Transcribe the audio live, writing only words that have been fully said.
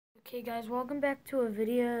Okay guys, welcome back to a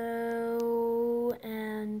video,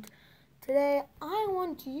 and today I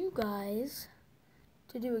want you guys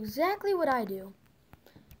to do exactly what I do.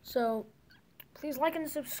 So please like and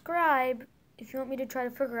subscribe if you want me to try to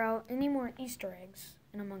figure out any more Easter eggs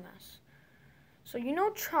in Among Us. So you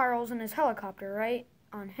know Charles and his helicopter, right?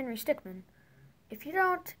 On Henry Stickmin. If you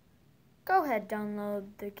don't, go ahead, download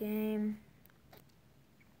the game.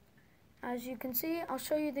 As you can see, I'll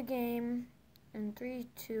show you the game in 3,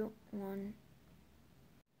 2, 1.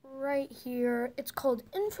 Right here, it's called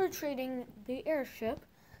Infiltrating the Airship.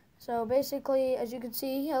 So basically, as you can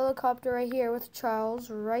see, helicopter right here with Charles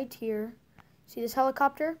right here. See this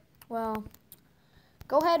helicopter? Well,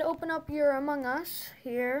 go ahead, open up your Among Us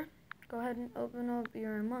here. Go ahead and open up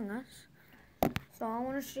your Among Us. So I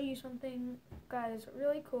want to show you something, guys,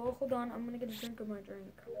 really cool. Hold on, I'm going to get a drink of my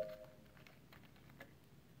drink.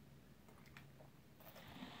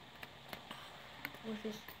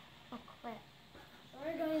 Delicious. Oh crap.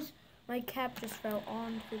 Sorry guys, my cap just fell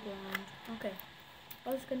onto the ground. Okay,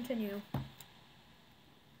 let's continue.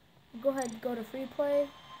 Go ahead, go to free play,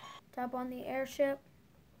 tap on the airship.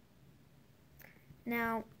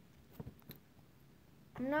 Now,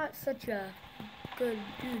 I'm not such a good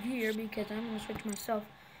dude here because I'm going to switch myself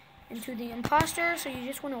into the imposter. So you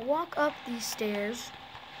just want to walk up these stairs,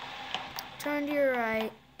 turn to your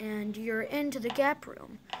right, and you're into the gap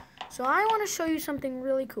room. So I want to show you something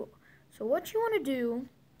really cool. So what you want to do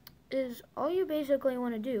is, all you basically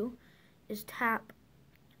want to do is tap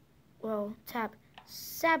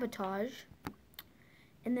sabotage,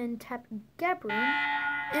 and then tap gap room.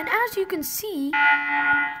 And as you can see,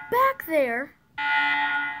 back there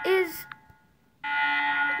is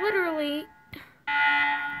literally,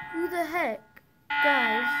 who the heck,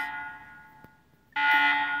 guys?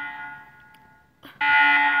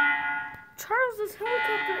 Charles's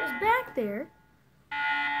helicopter is back there.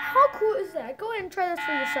 How cool is that? Go ahead and try this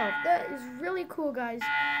for yourself. That is really cool, guys.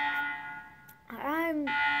 I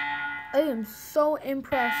am so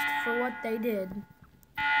impressed for what they did.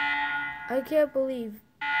 I can't believe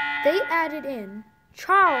they added in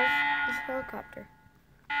Charles's helicopter.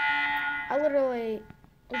 I literally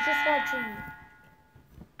was just watching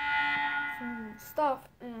some stuff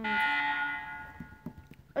and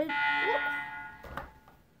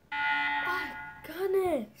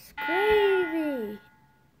goodness gravy.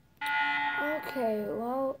 Okay,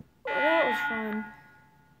 well, that was fun.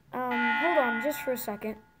 Hold on just for a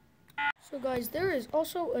second. So guys, there is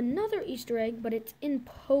also another Easter egg, but it's in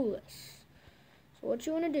Polis. So what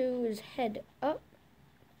you want to do is head up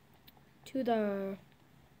to the,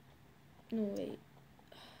 no wait.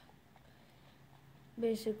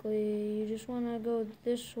 Basically, you just want to go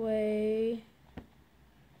this way.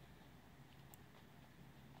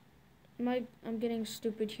 I'm getting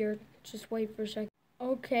stupid here. Just wait for a second.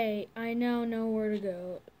 Okay, I now know where to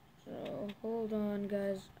go. So, hold on,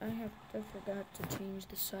 guys. I forgot to change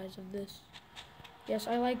the size of this. Yes,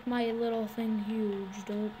 I like my little thing huge.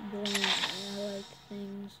 Don't blame me. I like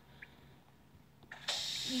things.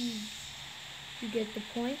 You get the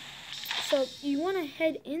point. So, you want to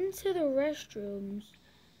head into the restrooms.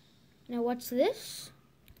 Now, what's this?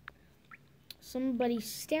 Somebody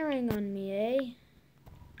staring on me, eh?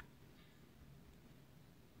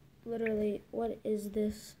 Literally, what is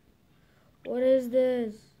this? What is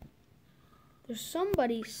this? There's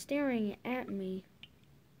somebody staring at me.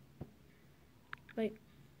 Like,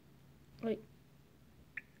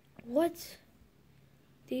 what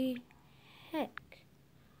the heck?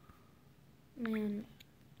 Man,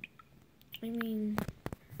 I mean,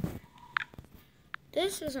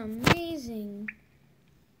 this is amazing.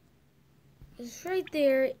 It's right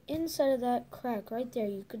there, inside of that crack, right there,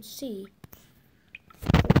 you could see.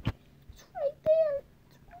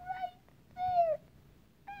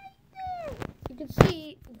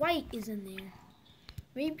 See, White is in there.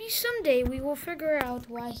 Maybe someday we will figure out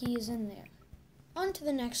why he is in there. On to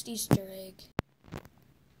the next Easter egg.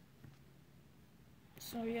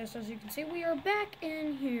 So yes, as you can see, we are back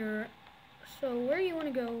in here. So where you want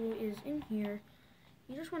to go is in here.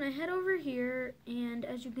 You just want to head over here, and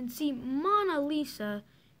as you can see, Mona Lisa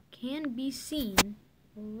can be seen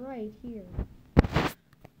right here.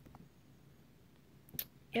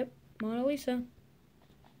 Yep, Mona Lisa.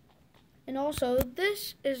 And also,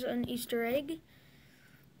 this is an Easter egg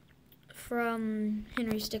from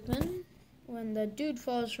Henry Stickmin, when the dude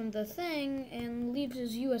falls from the thing and leaves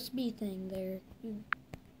his USB thing there.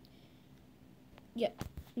 Yeah.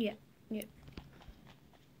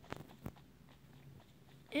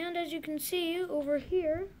 And as you can see over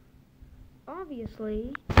here,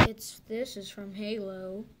 obviously, this is from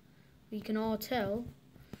Halo. We can all tell.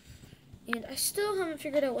 And I still haven't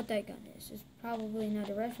figured out what that gun is. It's probably not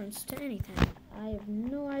a reference to anything. I have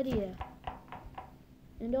no idea.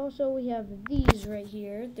 And also we have these right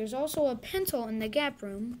here. There's also a pencil in the Gap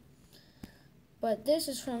room. But this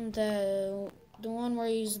is from the one where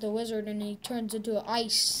he's the wizard and he turns into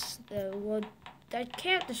ice. Well, I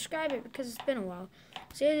can't describe it because it's been a while.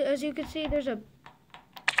 See, as you can see, there's a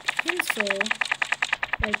pencil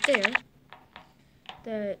right there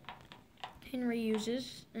that Henry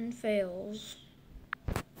uses and fails.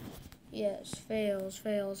 Yes, fails.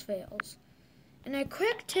 And a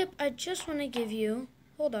quick tip I just want to give you.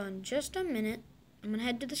 Hold on just a minute. I'm going to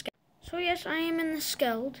head to the Skeld. So yes, I am in the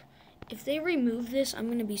Skeld. If they remove this, I'm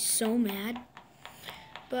going to be so mad.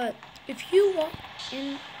 But if you walk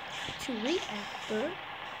into Reactor,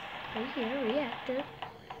 right here, Reactor,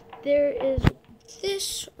 there is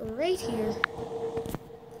this right here.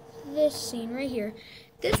 This scene right here.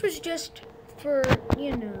 This was just for,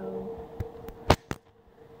 you know,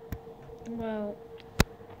 well,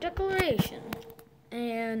 decoration.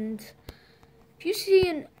 And if you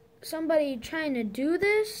see somebody trying to do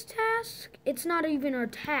this task, it's not even our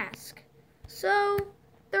task. So,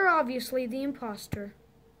 they're obviously the imposter.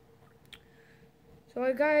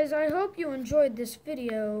 So guys, I hope you enjoyed this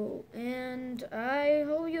video, and I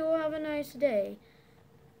hope you all have a nice day.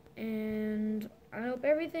 And I hope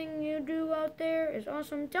everything you do out there is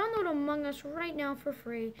awesome. Download Among Us right now for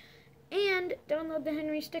free, and download the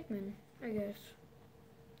Henry Stickmin, I guess.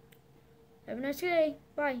 Have a nice day.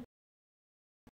 Bye.